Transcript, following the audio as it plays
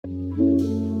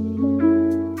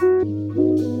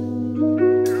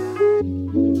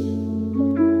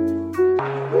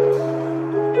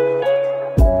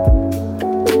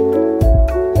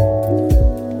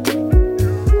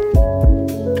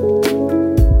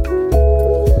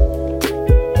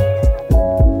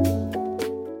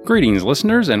Greetings,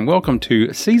 listeners, and welcome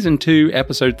to Season 2,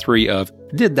 Episode 3 of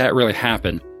Did That Really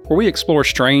Happen?, where we explore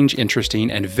strange, interesting,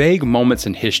 and vague moments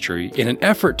in history in an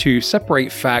effort to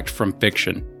separate fact from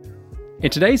fiction.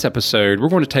 In today's episode, we're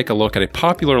going to take a look at a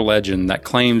popular legend that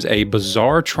claims a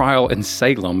bizarre trial in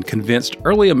Salem convinced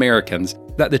early Americans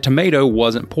that the tomato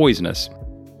wasn't poisonous.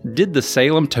 Did the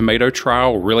Salem Tomato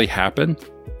Trial really happen?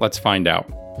 Let's find out.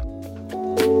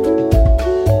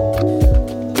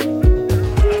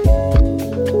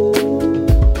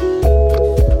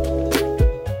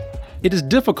 It is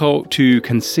difficult to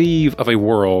conceive of a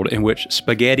world in which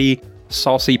spaghetti,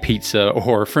 saucy pizza,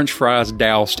 or French fries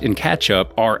doused in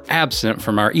ketchup are absent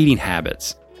from our eating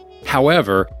habits.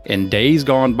 However, in days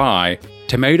gone by,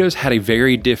 tomatoes had a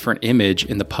very different image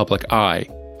in the public eye.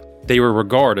 They were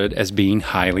regarded as being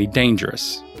highly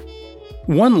dangerous.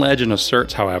 One legend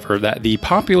asserts, however, that the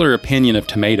popular opinion of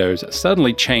tomatoes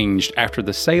suddenly changed after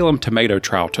the Salem Tomato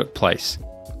Trial took place.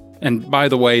 And by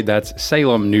the way, that's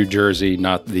Salem, New Jersey,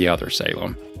 not the other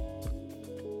Salem.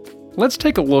 Let's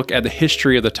take a look at the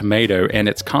history of the tomato and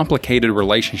its complicated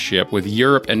relationship with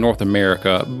Europe and North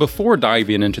America before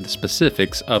diving into the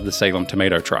specifics of the Salem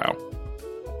Tomato Trial.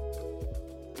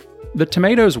 The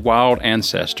tomato's wild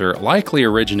ancestor likely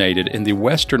originated in the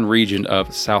western region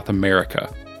of South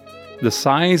America. The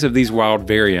size of these wild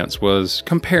variants was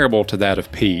comparable to that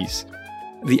of peas.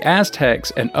 The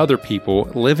Aztecs and other people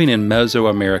living in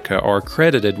Mesoamerica are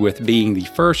credited with being the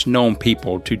first known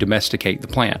people to domesticate the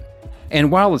plant.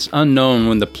 And while it's unknown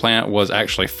when the plant was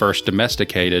actually first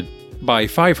domesticated, by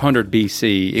 500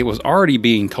 BC it was already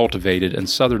being cultivated in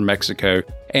southern Mexico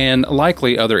and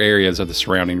likely other areas of the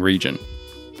surrounding region.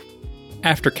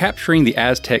 After capturing the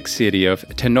Aztec city of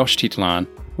Tenochtitlan,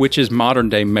 which is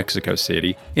modern-day Mexico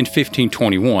City, in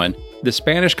 1521, the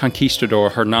Spanish conquistador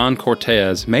Hernán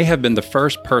Cortés may have been the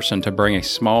first person to bring a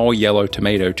small yellow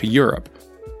tomato to Europe.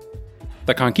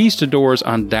 The conquistadors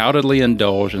undoubtedly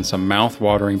indulged in some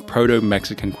mouth-watering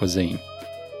proto-Mexican cuisine.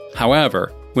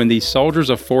 However, when these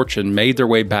soldiers of fortune made their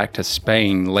way back to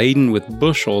Spain laden with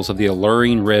bushels of the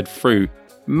alluring red fruit,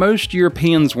 most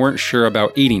Europeans weren't sure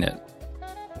about eating it.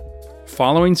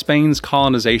 Following Spain's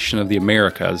colonization of the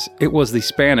Americas, it was the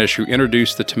Spanish who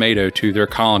introduced the tomato to their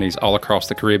colonies all across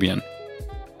the Caribbean.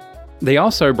 They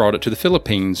also brought it to the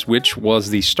Philippines, which was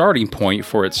the starting point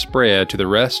for its spread to the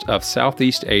rest of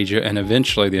Southeast Asia and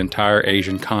eventually the entire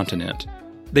Asian continent.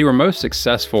 They were most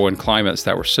successful in climates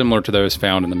that were similar to those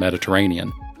found in the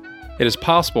Mediterranean. It is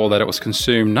possible that it was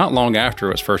consumed not long after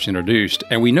it was first introduced,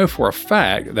 and we know for a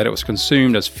fact that it was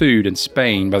consumed as food in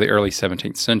Spain by the early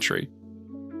 17th century.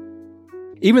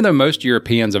 Even though most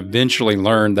Europeans eventually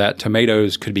learned that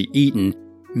tomatoes could be eaten,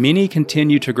 many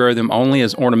continued to grow them only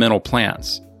as ornamental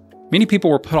plants. Many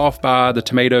people were put off by the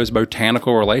tomato's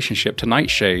botanical relationship to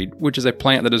nightshade, which is a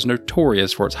plant that is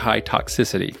notorious for its high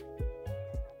toxicity.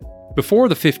 Before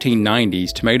the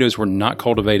 1590s, tomatoes were not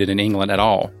cultivated in England at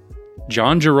all.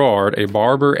 John Gerard, a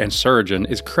barber and surgeon,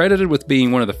 is credited with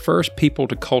being one of the first people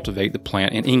to cultivate the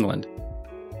plant in England.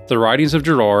 The writings of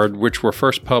Gerard, which were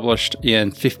first published in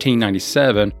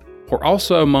 1597, were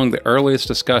also among the earliest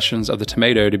discussions of the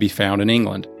tomato to be found in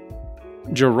England.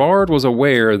 Gerard was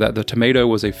aware that the tomato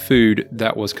was a food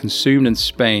that was consumed in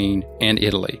Spain and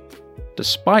Italy.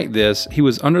 Despite this, he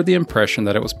was under the impression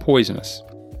that it was poisonous.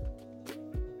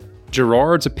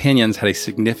 Gerard's opinions had a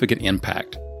significant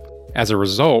impact. As a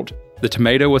result, the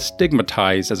tomato was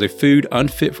stigmatized as a food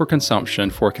unfit for consumption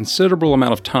for a considerable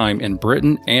amount of time in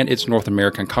Britain and its North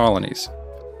American colonies.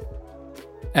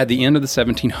 At the end of the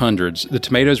 1700s, the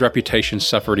tomato's reputation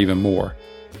suffered even more.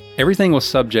 Everything was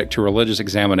subject to religious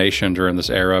examination during this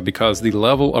era because the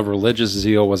level of religious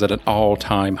zeal was at an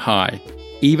all-time high.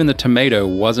 Even the tomato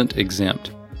wasn't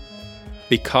exempt.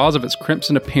 Because of its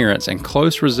crimson appearance and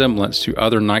close resemblance to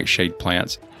other nightshade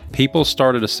plants, people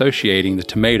started associating the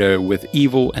tomato with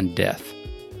evil and death.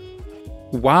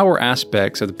 Why were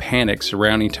aspects of the panic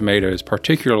surrounding tomatoes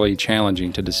particularly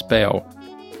challenging to dispel?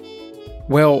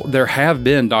 Well, there have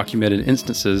been documented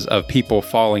instances of people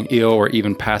falling ill or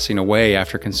even passing away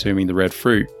after consuming the red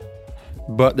fruit.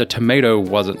 But the tomato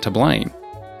wasn't to blame.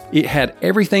 It had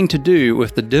everything to do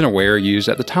with the dinnerware used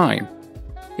at the time.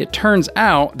 It turns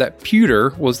out that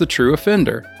pewter was the true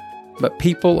offender, but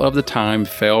people of the time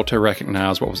failed to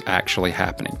recognize what was actually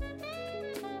happening.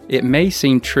 It may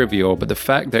seem trivial, but the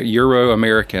fact that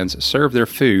Euro-Americans served their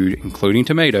food, including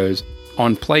tomatoes,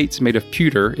 on plates made of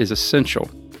pewter is essential.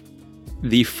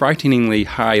 The frighteningly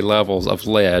high levels of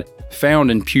lead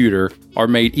found in pewter are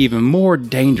made even more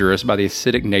dangerous by the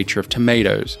acidic nature of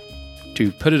tomatoes.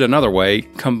 To put it another way,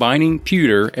 combining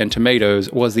pewter and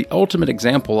tomatoes was the ultimate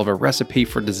example of a recipe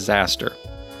for disaster.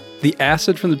 The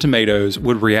acid from the tomatoes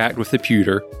would react with the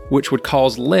pewter, which would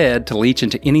cause lead to leach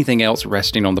into anything else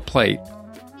resting on the plate.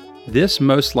 This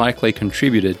most likely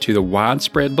contributed to the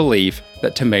widespread belief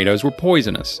that tomatoes were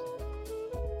poisonous.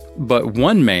 But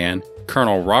one man,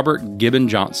 Colonel Robert Gibbon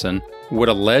Johnson, would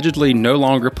allegedly no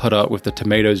longer put up with the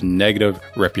tomatoes' negative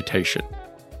reputation.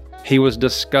 He was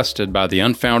disgusted by the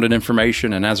unfounded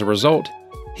information, and as a result,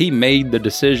 he made the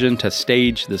decision to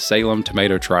stage the Salem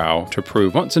Tomato Trial to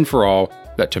prove once and for all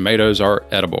that tomatoes are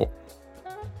edible.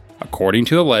 According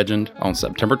to the legend, on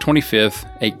September 25,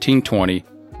 1820,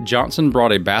 Johnson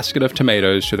brought a basket of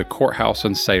tomatoes to the courthouse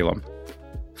in Salem.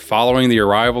 Following the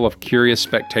arrival of curious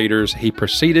spectators, he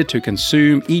proceeded to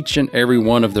consume each and every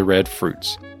one of the red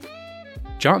fruits.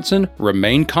 Johnson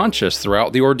remained conscious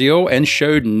throughout the ordeal and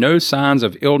showed no signs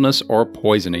of illness or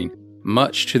poisoning,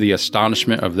 much to the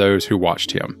astonishment of those who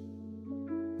watched him.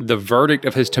 The verdict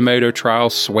of his tomato trial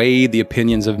swayed the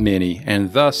opinions of many,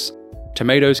 and thus,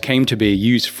 tomatoes came to be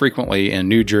used frequently in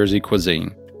New Jersey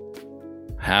cuisine.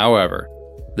 However,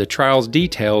 the trial's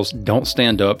details don't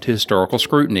stand up to historical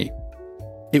scrutiny.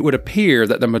 It would appear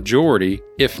that the majority,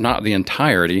 if not the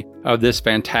entirety, of this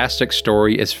fantastic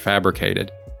story is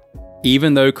fabricated.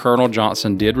 Even though Colonel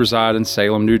Johnson did reside in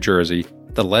Salem, New Jersey,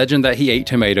 the legend that he ate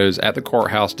tomatoes at the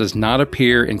courthouse does not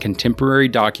appear in contemporary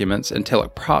documents until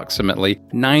approximately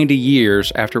 90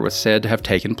 years after it was said to have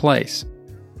taken place.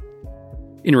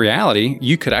 In reality,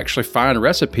 you could actually find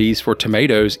recipes for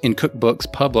tomatoes in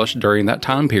cookbooks published during that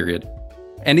time period,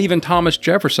 and even Thomas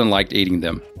Jefferson liked eating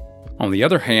them. On the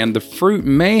other hand, the fruit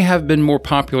may have been more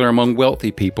popular among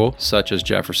wealthy people, such as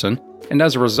Jefferson, and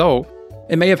as a result,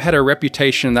 it may have had a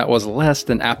reputation that was less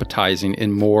than appetizing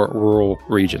in more rural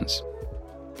regions.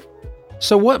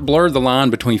 So what blurred the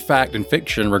line between fact and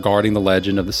fiction regarding the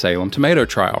legend of the Salem Tomato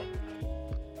Trial?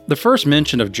 The first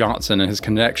mention of Johnson and his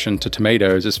connection to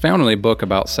tomatoes is found in a book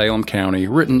about Salem County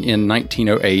written in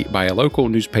 1908 by a local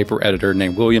newspaper editor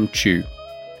named William Chew.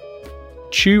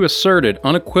 Chew asserted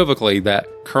unequivocally that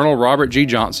Colonel Robert G.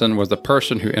 Johnson was the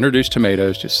person who introduced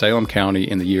tomatoes to Salem County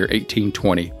in the year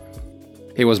 1820.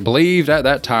 It was believed at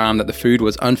that time that the food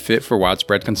was unfit for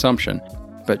widespread consumption,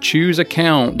 but Chew's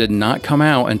account did not come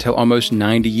out until almost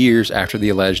 90 years after the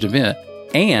alleged event,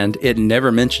 and it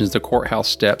never mentions the courthouse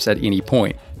steps at any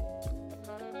point.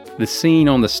 The scene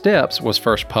on the steps was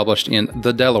first published in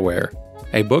The Delaware,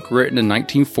 a book written in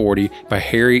 1940 by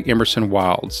Harry Emerson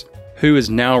Wilds, who is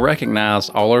now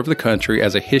recognized all over the country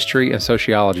as a history and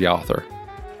sociology author.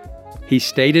 He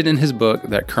stated in his book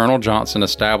that Colonel Johnson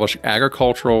established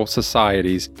agricultural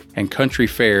societies and country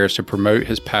fairs to promote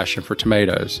his passion for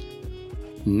tomatoes.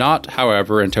 Not,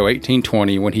 however, until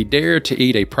 1820, when he dared to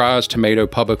eat a prized tomato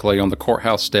publicly on the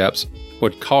courthouse steps,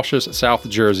 would cautious South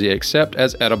Jersey accept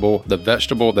as edible the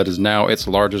vegetable that is now its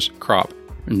largest crop,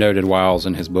 noted Wiles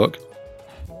in his book.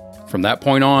 From that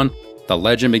point on, the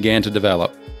legend began to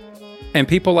develop. And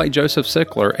people like Joseph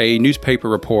Sickler, a newspaper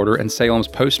reporter and Salem's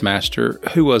postmaster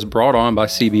who was brought on by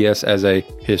CBS as a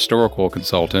historical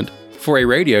consultant for a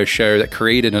radio show that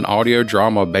created an audio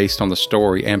drama based on the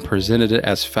story and presented it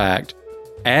as fact,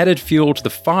 added fuel to the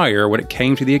fire when it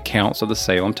came to the accounts of the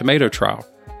Salem Tomato Trial.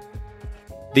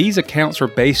 These accounts were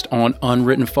based on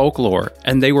unwritten folklore,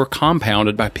 and they were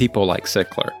compounded by people like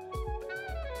Sickler.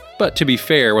 But to be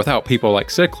fair, without people like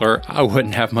Sickler, I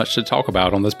wouldn't have much to talk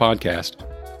about on this podcast.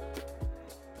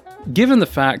 Given the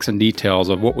facts and details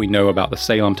of what we know about the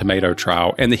Salem Tomato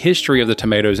Trial and the history of the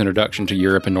tomato's introduction to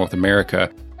Europe and North America,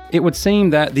 it would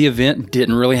seem that the event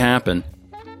didn't really happen.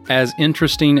 As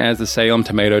interesting as the Salem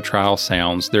Tomato Trial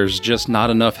sounds, there's just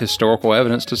not enough historical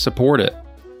evidence to support it.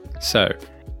 So,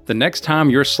 the next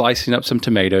time you're slicing up some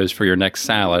tomatoes for your next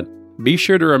salad, be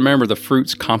sure to remember the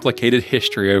fruit's complicated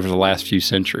history over the last few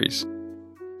centuries.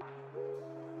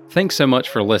 Thanks so much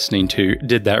for listening to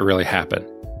Did That Really Happen?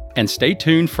 And stay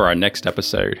tuned for our next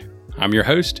episode. I'm your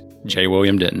host, J.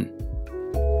 William Denton.